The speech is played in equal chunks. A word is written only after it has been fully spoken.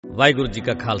ਵਾਹਿਗੁਰੂ ਜੀ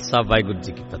ਕਾ ਖਾਲਸਾ ਵਾਹਿਗੁਰੂ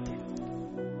ਜੀ ਕੀ फतेह।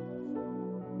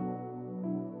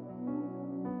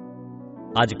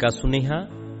 आज का सुनेहा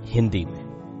हिंदी में।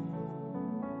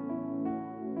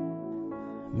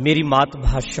 मेरी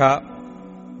मातृभाषा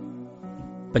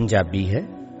पंजाबी है,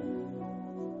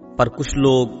 पर कुछ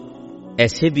लोग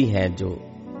ऐसे भी हैं जो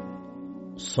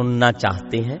सुनना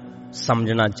चाहते हैं,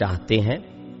 समझना चाहते हैं,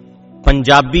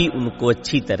 पंजाबी उनको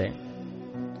अच्छी तरह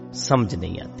समझ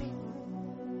नहीं आती,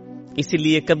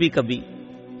 इसलिए कभी कभी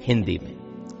हिंदी में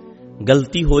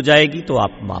गलती हो जाएगी तो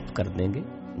आप माफ कर देंगे,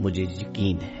 मुझे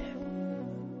यकीन है।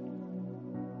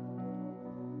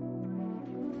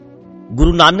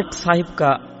 गुरु नानक साहिब का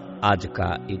आज का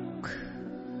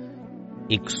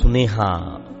एक सुनेहा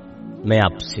मैं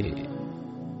आपसे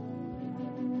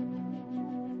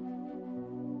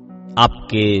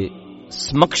आपके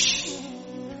समक्ष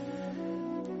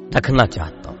रखना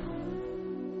चाहता हूं।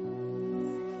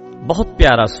 बहुत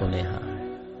प्यारा सुनेहा है,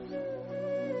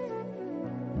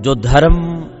 जो धर्म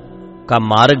का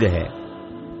मार्ग है,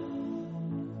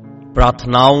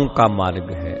 प्रार्थनाओं का मार्ग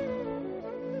है,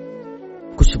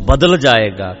 कुछ बदल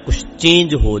जाएगा, कुछ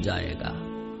चेंज हो जाएगा,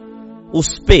 उस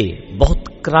पे बहुत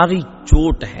करारी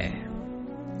चोट है,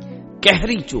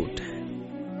 गहरी चोट है।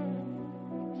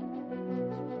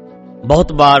 बहुत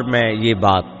बार मैं ये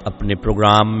बात अपने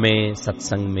प्रोग्राम में,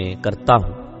 सत्संग में करता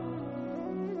हूं,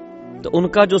 तो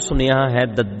उनका जो सुनेहा है,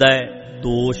 दद्दै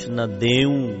दोष न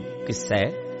देऊं किसै,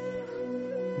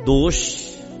 दोष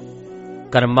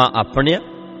कर्मा अपने,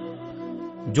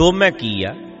 जो मैं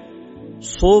किया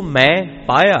सो मैं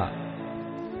पाया,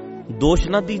 दोष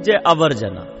ना दीजिए अवर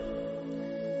जना।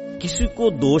 किसी को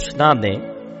दोष ना दें,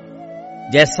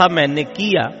 जैसा मैंने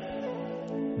किया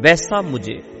वैसा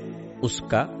मुझे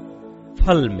उसका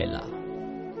फल मिला,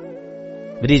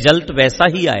 रिजल्ट वैसा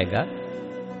ही आएगा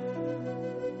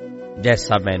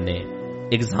जैसा मैंने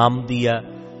एग्जाम दिया,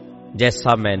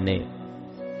 जैसा मैंने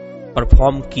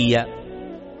परफॉर्म किया।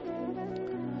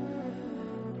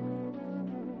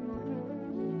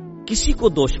 किसी को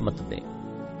दोष मत दें,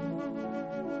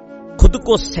 खुद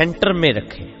को सेंटर में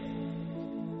रखें,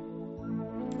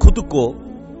 खुद को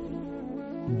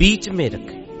बीच में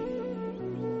रखें।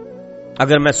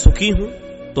 अगर मैं सुखी हूं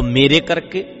तो मेरे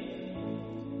करके,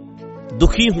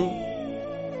 दुखी हूं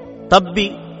तब भी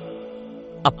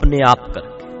अपने आप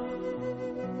करके,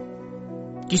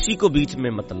 किसी को बीच में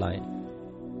मत लाएं।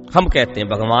 हम कहते हैं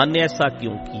भगवान ने ऐसा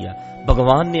क्यों किया,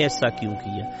 भगवान ने ऐसा क्यों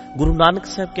किया। गुरु नानक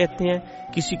साहब कहते हैं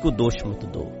किसी को दोष मत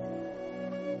दो,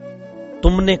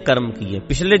 तुमने कर्म किए,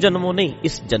 पिछले जन्मों नहीं,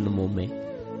 इस जन्मों में।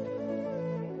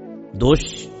 दोष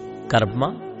कर्मा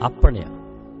अपने,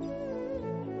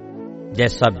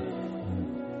 जैसा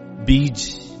बीज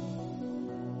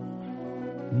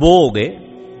बोओगे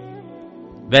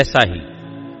वैसा ही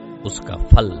उसका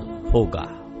फल होगा।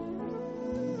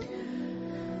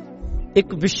 एक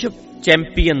विश्व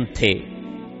चैंपियन थे,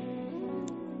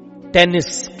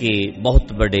 टेनिस के बहुत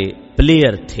बड़े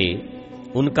प्लेयर थे,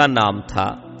 उनका नाम था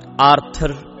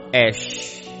आर्थर एश।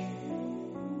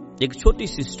 एक छोटी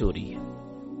सी स्टोरी है।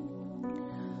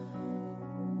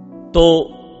 तो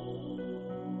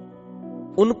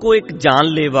उनको एक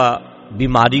जानलेवा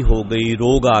बीमारी हो गई,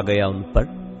 रोग आ गया उन पर।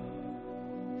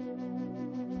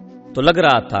 तो लग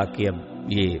रहा था कि अब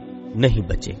ये नहीं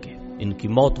बचेंगे, इनकी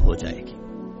मौत हो जाएगी।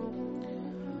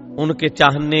 उनके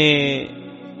चाहने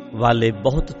वाले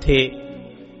बहुत थे,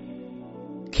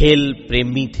 खेल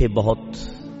प्रेमी थे बहुत।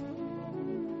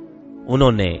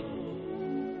 उन्होंने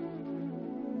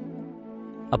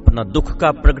अपना दुख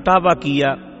का प्रगटावा किया,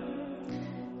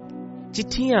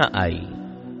 चिट्ठियां आई,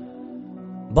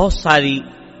 बहुत सारी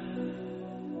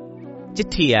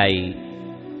चिट्ठी आई।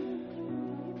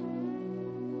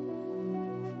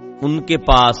 उनके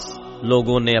पास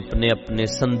लोगों ने अपने अपने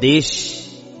संदेश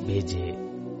भेजे,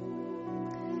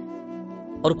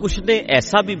 और कुछ ने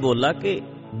ऐसा भी बोला कि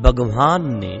भगवान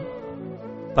ने,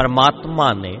 परमात्मा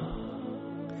ने,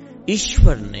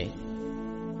 ईश्वर ने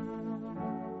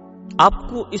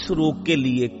आपको इस रोग के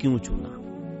लिए क्यों चुना।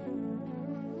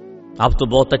 आप तो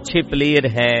बहुत अच्छे प्लेयर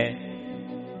हैं,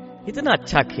 इतना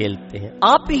अच्छा खेलते हैं,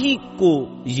 आप ही को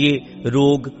ये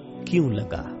रोग क्यों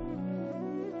लगा।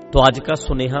 तो आज का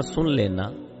सुनेहा सुन लेना,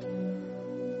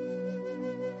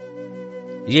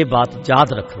 ये बात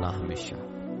याद रखना हमेशा।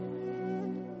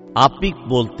 आप भी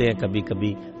बोलते हैं कभी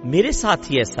कभी, मेरे साथ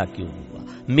ही ऐसा क्यों हुआ,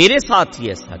 मेरे साथ ही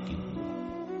ऐसा क्यों हुआ।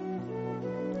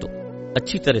 तो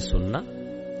अच्छी तरह सुनना।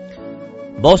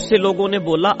 बहुत से लोगों ने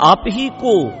बोला आप ही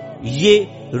को ये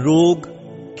रोग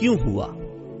क्यों हुआ।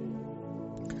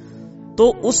 तो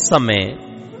उस समय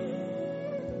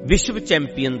विश्व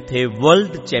चैंपियन थे,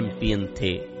 वर्ल्ड चैंपियन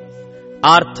थे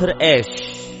आर्थर एश।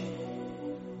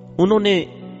 उन्होंने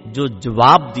जो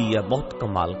जवाब दिया बहुत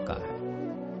कमाल का है।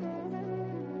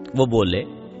 वो बोले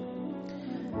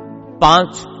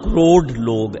 5 करोड़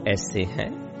लोग ऐसे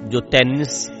हैं जो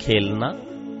टेनिस खेलना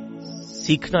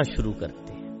सीखना शुरू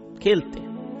करते हैं, खेलते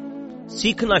हैं,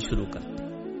 सीखना शुरू करते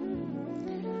हैं।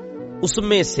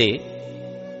 उसमें से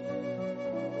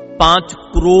 5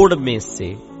 करोड़ में से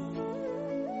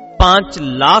 5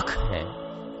 लाख हैं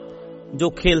जो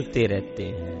खेलते रहते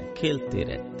हैं, खेलते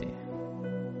रहते हैं।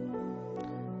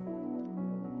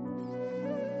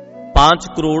 5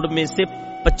 करोड़ में से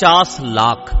 50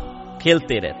 लाख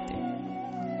खेलते रहते हैं।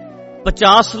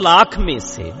 50 लाख में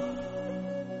से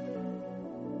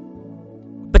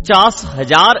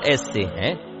 50,000 ऐसे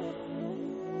हैं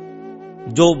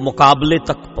जो मुकाबले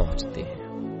तक पहुंचते हैं।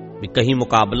 भी कहीं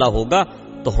मुकाबला होगा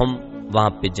तो हम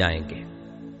वहां पे जाएंगे।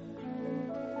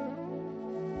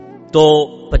 तो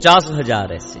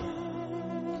 50,000 ऐसे,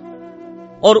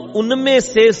 और उनमें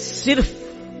से सिर्फ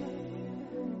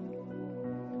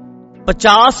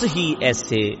 50 ही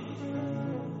ऐसे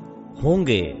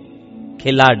होंगे,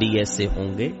 खिलाड़ी ऐसे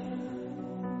होंगे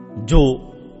जो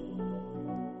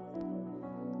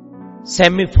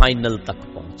सेमीफाइनल तक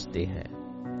पहुंचते हैं,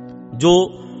 जो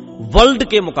वर्ल्ड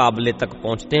के मुकाबले तक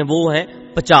पहुंचते हैं। वो हैं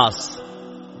 50,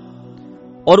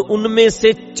 और उनमें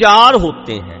से 4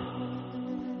 होते हैं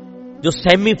जो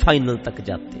सेमीफाइनल तक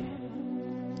जाते हैं,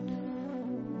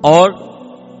 और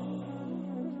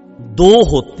 2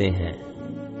 होते हैं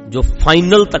जो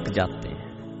फाइनल तक जाते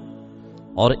हैं,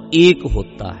 और 1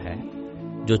 होता है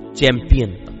जो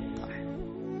चैंपियन बनता है,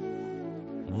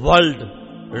 वर्ल्ड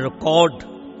रिकॉर्ड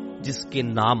जिसके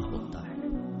नाम होता है।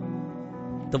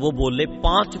 तो वो बोले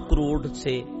 5 करोड़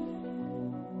से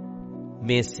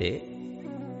में से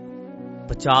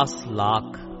 50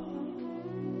 लाख,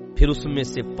 फिर उसमें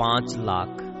से 5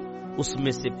 लाख,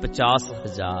 उसमें से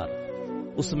 50,000,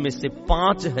 उसमें से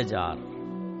 5,000,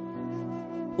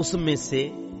 उसमें से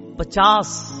 50,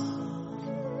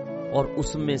 और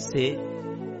उसमें से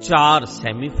 4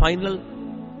 सेमीफाइनल,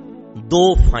 2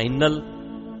 फाइनल,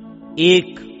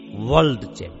 1 वर्ल्ड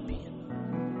चैंपियन।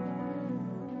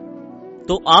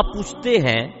 तो आप पूछते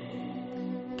हैं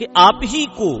कि आप ही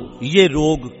को ये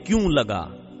रोग क्यों लगा?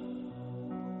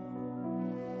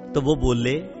 तो वो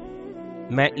बोले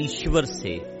मैं ईश्वर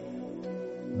से,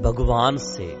 भगवान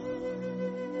से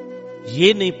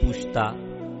ये नहीं पूछता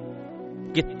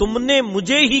कि तुमने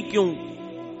मुझे ही क्यों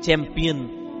चैंपियन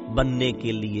बनने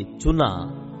के लिए चुना।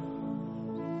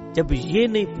 जब ये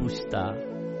नहीं पूछता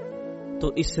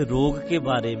तो इस रोग के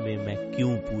बारे में मैं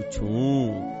क्यों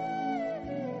पूछूं?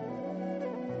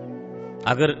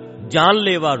 अगर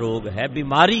जानलेवा रोग है,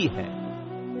 बीमारी है,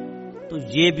 तो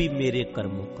ये भी मेरे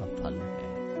कर्मों का फल है।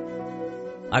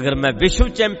 अगर मैं विश्व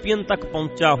चैंपियन तक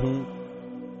पहुंचा हूं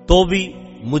तो भी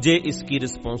मुझे इसकी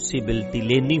रिस्पॉन्सिबिलिटी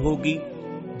लेनी होगी,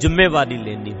 जिम्मेवारी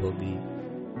लेनी होगी।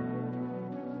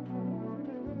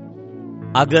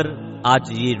 अगर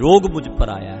आज ये रोग मुझ पर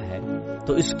आया है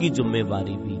तो इसकी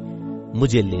जिम्मेवारी भी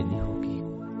मुझे लेनी होगी।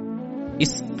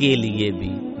 इसके लिए भी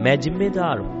मैं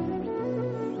जिम्मेदार हूं,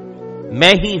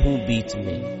 मैं ही हूं बीच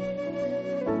में।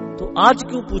 तो आज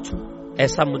क्यों पूछूं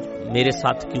ऐसा मेरे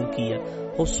साथ क्यों किया?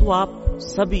 हो सो आप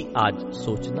सभी आज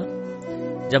सोचना,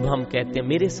 जब हम कहते हैं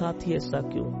मेरे साथ ही ऐसा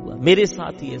क्यों हुआ, मेरे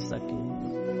साथ ही ऐसा क्यों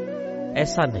हुआ,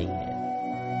 ऐसा नहीं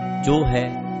है। जो है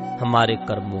हमारे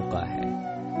कर्मों का है।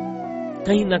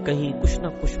 कहीं ना कहीं कुछ ना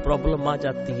कुछ प्रॉब्लम आ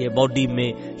जाती है बॉडी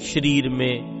में, शरीर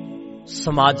में,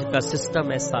 समाज का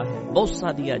सिस्टम ऐसा है, बहुत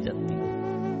सारी आ जाती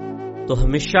है। तो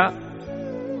हमेशा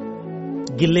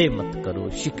गिले मत करो,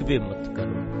 शिकवे मत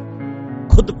करो,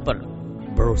 खुद पर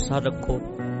भरोसा रखो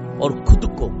और खुद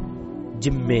को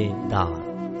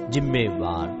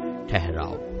जिम्मेवार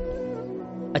ठहराओ,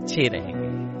 अच्छे रहेंगे।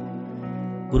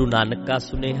 गुरु नानक का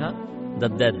सुनेहा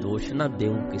दद्दै दोष ना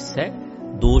देऊं किसै,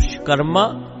 दोष कर्मा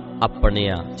अपने,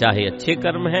 चाहे अच्छे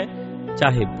कर्म है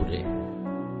चाहे बुरे।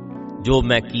 जो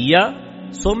मैं किया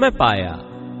सो मैं पाया,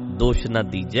 दोष न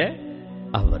दीजै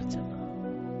अवर्जना।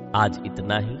 आज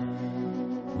इतना ही।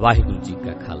 वाहिगुरु जी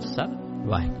का खालसा,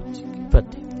 वाहिगुरु जी की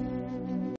फतेह।